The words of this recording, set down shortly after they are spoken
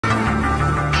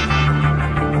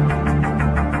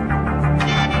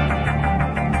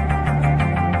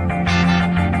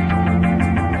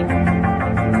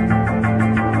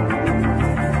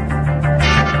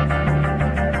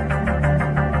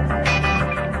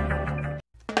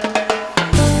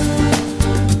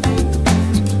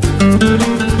Hey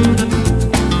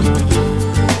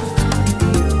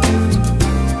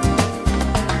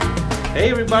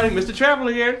everybody, Mr.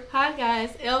 Traveler here. Hi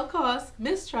guys, L Cost,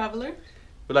 Miss Traveler.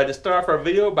 We'd like to start off our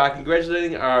video by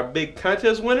congratulating our big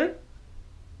contest winner.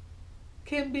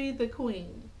 Can be the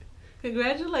queen.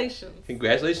 Congratulations.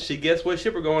 Congratulations, she gets what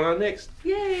ship we're going on next.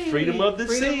 Yay! Freedom of the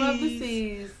Freedom of the Seas.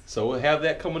 Seas. So we'll have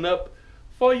that coming up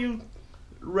for you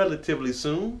relatively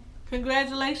soon.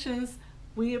 Congratulations.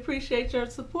 We appreciate your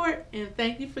support and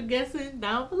thank you for guessing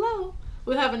down below.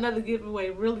 We'll have another giveaway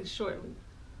really shortly.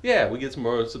 Yeah, we get some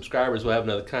more subscribers, we'll have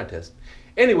another contest.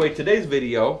 Anyway, today's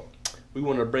video, we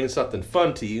want to bring something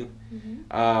fun to you.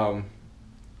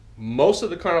 Most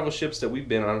of the Carnival ships that we've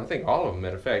been on, I think all of them,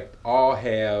 matter of fact, all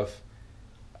have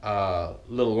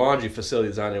little laundry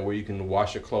facilities on there where you can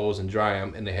wash your clothes and dry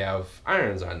them, and they have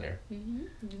irons on there.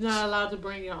 You're not allowed to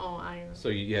bring your own iron. So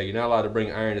yeah, you're not allowed to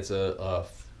bring iron. It's a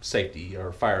safety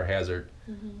or fire hazard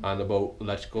on the boat,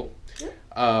 electrical. Yep.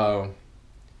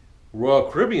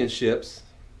 Royal Caribbean ships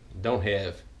don't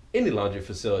have any laundry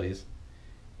facilities.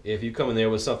 If you come in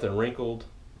there with something wrinkled,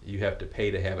 you have to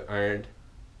pay to have it ironed.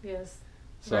 Yes.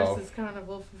 So, versus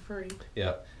Carnival for free.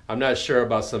 Yeah, I'm not sure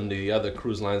about some of the other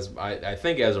cruise lines. I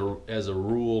think as a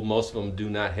rule, most of them do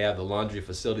not have the laundry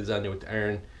facilities on there with the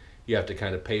iron. You have to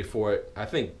kind of pay for it. I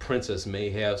think Princess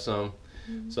may have some.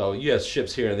 So you have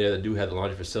ships here and there that do have the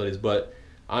laundry facilities, but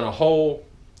on a whole,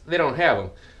 they don't have them.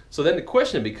 So then the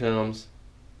question becomes,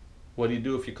 what do you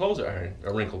do if your clothes are ironed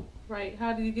or wrinkled? Right.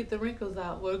 How do you get the wrinkles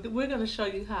out? Well, we're going to show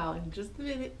you how in just a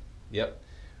minute. Yep.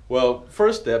 Well,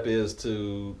 first step is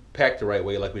to pack the right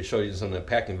way, like we showed you in some of the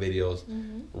packing videos.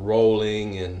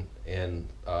 Rolling and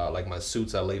like my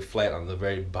suits, I lay flat on the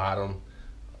very bottom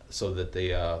so that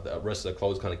the rest of the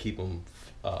clothes kind of keep them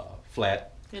flat.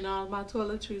 And all my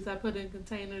toiletries I put in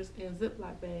containers and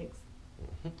Ziploc bags.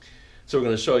 So we're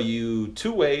going to show you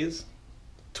 2 ways,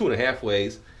 2.5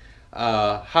 ways,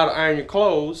 how to iron your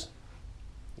clothes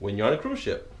when you're on a cruise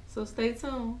ship. So stay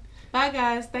tuned. Bye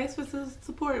guys. Thanks for the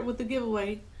support with the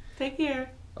giveaway. Take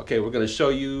care. Okay, we're going to show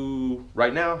you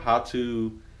right now how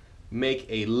to make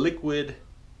a liquid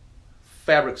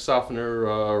fabric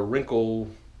softener wrinkle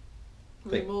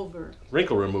remover.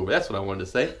 Wrinkle remover, that's what I wanted to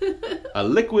say. A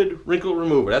liquid wrinkle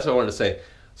remover, that's what I wanted to say.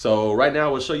 So right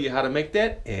now we'll show you how to make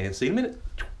that and see you in a minute.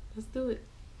 Let's do it.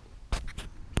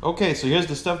 Okay, so here's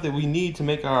the stuff that we need to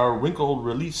make our wrinkle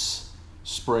release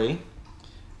spray.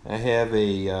 I have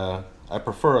I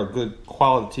prefer a good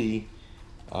quality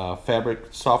fabric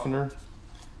softener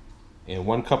and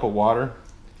 1 cup of water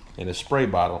and a spray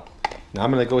bottle. Now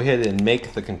I'm going to go ahead and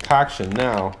make the concoction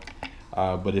now,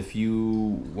 but if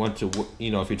you want to,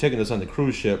 if you're taking this on the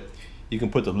cruise ship, you can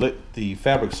put the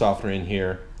fabric softener in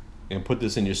here and put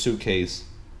this in your suitcase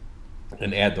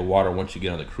and add the water once you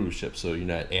get on the cruise ship, so you're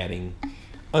not adding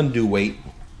undue weight.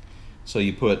 So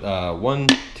you put 1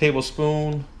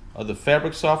 tablespoon of the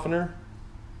fabric softener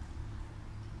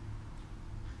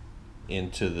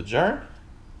into the jar.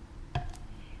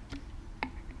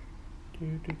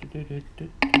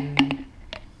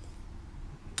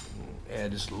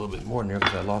 Add just a little bit more in there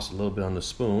because I lost a little bit on the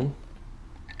spoon.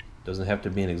 Doesn't have to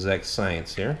be an exact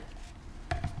science here.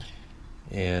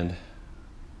 And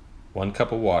 1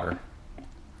 cup of water.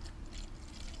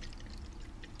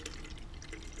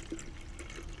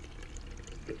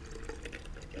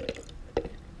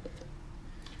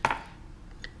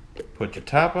 Put your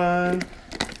top on.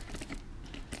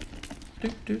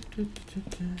 Give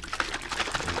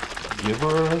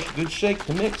her a good shake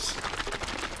to mix.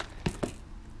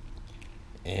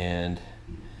 And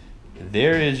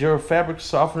there is your fabric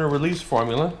softener release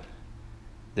formula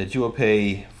that you will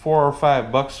pay $4 or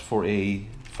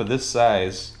 $5 for this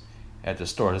size at the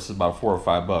store. This is about $4 or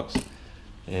 $5.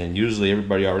 And usually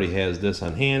everybody already has this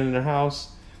on hand in their house.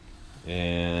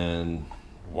 And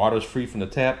water's free from the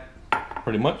tap,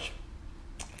 pretty much.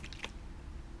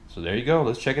 So there you go,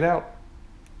 let's check it out.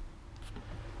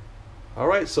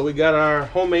 Alright, so we got our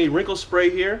homemade wrinkle spray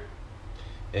here.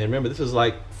 And remember, this is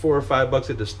like $4 or $5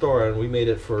 at the store, and we made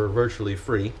it for virtually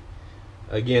free.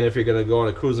 Again, if you're going to go on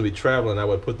a cruise and be traveling, I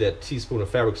would put that teaspoon of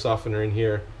fabric softener in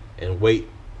here and wait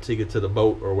till you get to the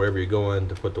boat or wherever you're going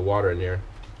to put the water in there.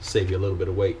 Save you a little bit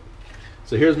of weight.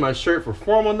 So here's my shirt for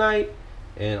formal night.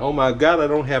 And oh my God, I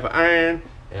don't have an iron,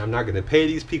 and I'm not going to pay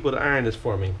these people to iron this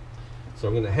for me. So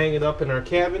I'm going to hang it up in our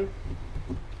cabin.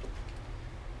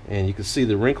 And you can see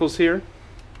the wrinkles here.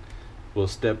 We'll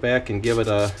step back and give it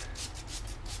a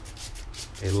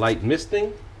light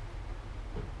misting.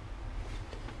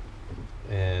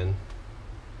 And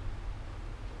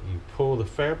you pull the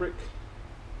fabric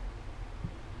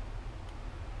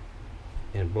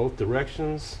in both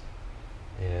directions,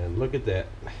 and look at that.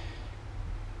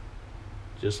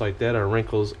 Just like that, our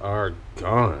wrinkles are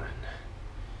gone.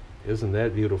 Isn't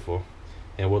that beautiful?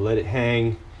 And we'll let it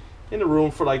hang in the room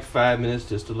for like 5 minutes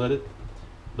just to let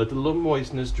the little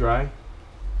moistness dry.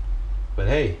 But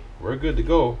hey, we're good to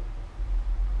go.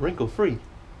 Wrinkle free.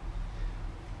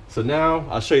 So now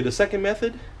I'll show you the second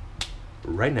method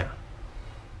right now.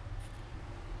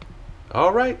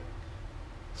 All right.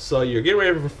 So you're getting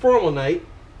ready for formal night.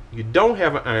 You don't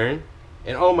have an iron.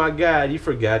 And oh my God, you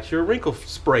forgot your wrinkle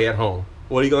spray at home.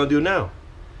 What are you going to do now?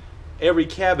 Every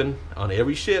cabin on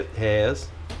every ship has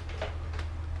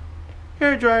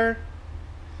hair dryer.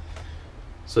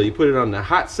 So you put it on the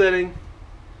hot setting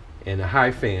and the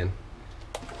high fan.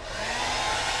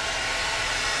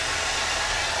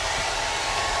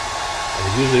 And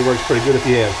it usually works pretty good if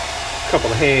you have a couple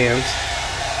of hands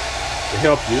to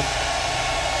help you.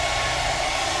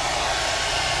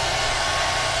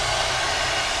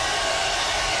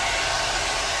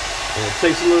 And it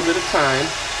takes a little bit of time,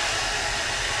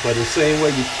 but the same way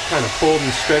you kind of pulled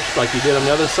and stretched like you did on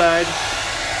the other side,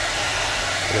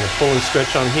 you're going to pull and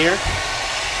stretch on here.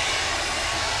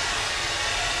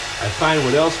 I find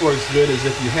what else works good is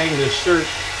if you hang this shirt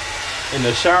in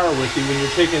the shower with you when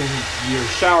you're taking your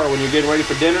shower, when you're getting ready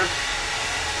for dinner.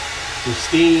 The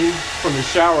steam from the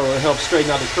shower will help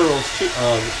straighten out the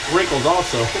wrinkles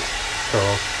also.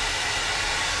 Curls.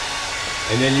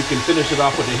 And then you can finish it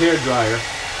off with a hair dryer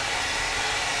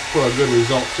for a good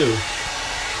result too.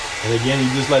 And again, you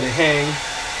just let it hang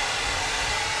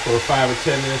for 5 or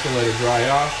 10 minutes and let it dry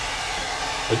off.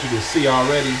 But you can see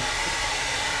already,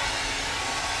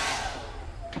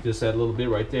 just that little bit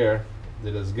right there,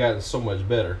 that has gotten so much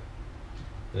better.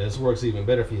 And this works even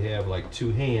better if you have like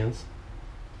 2 hands.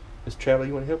 Miss Traveler,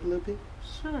 you want to help a little bit?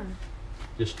 Sure.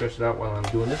 Just stretch it out while I'm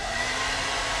doing this.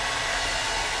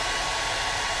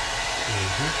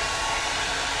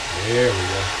 There we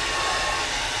go.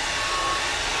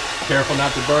 Careful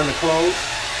not to burn the clothes.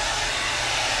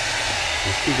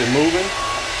 Just keep it moving.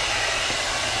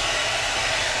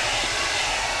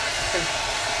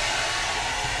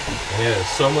 Yeah, it's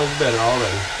so much better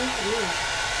already.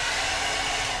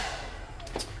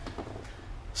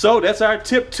 So that's our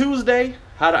Tip Tuesday,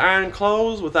 how to iron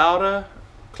clothes without a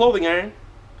clothing iron.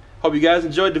 Hope you guys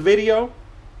enjoyed the video.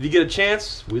 If you get a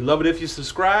chance, we'd love it if you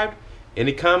subscribed.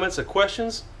 Any comments or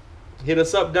questions, hit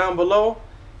us up down below.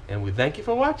 And we thank you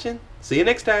for watching. See you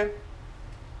next time.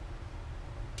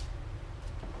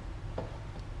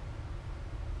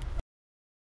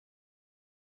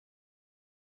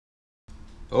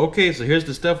 Okay, so here's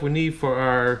the stuff we need for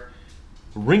our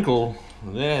wrinkle.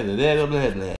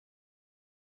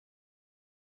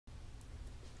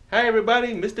 Hi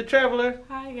everybody, Mr. Traveler.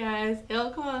 Hi guys,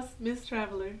 El Cos, Miss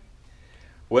Traveler.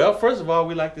 Well, first of all,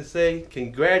 we'd like to say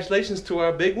congratulations to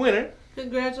our big winner.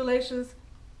 Congratulations,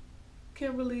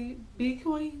 Kimberly B.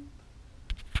 Queen.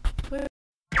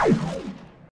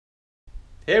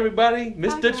 Hey everybody,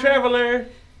 Mr. Hi, Traveler.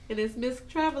 And it's Miss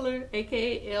Traveler,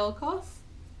 aka El Cos.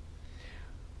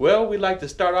 Well, we'd like to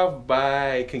start off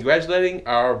by congratulating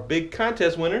our big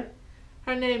contest winner.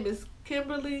 Her name is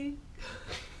Kimberly.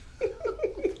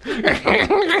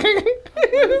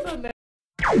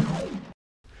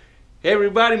 Hey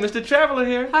everybody, Mr. Traveler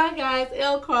here. Hi guys,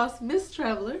 El Cross, Miss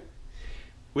Traveler.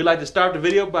 We'd like to start the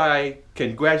video by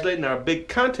congratulating our big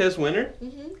contest winner.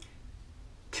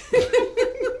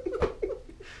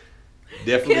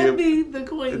 Can be the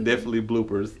queen. Definitely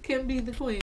bloopers. Can be the queen.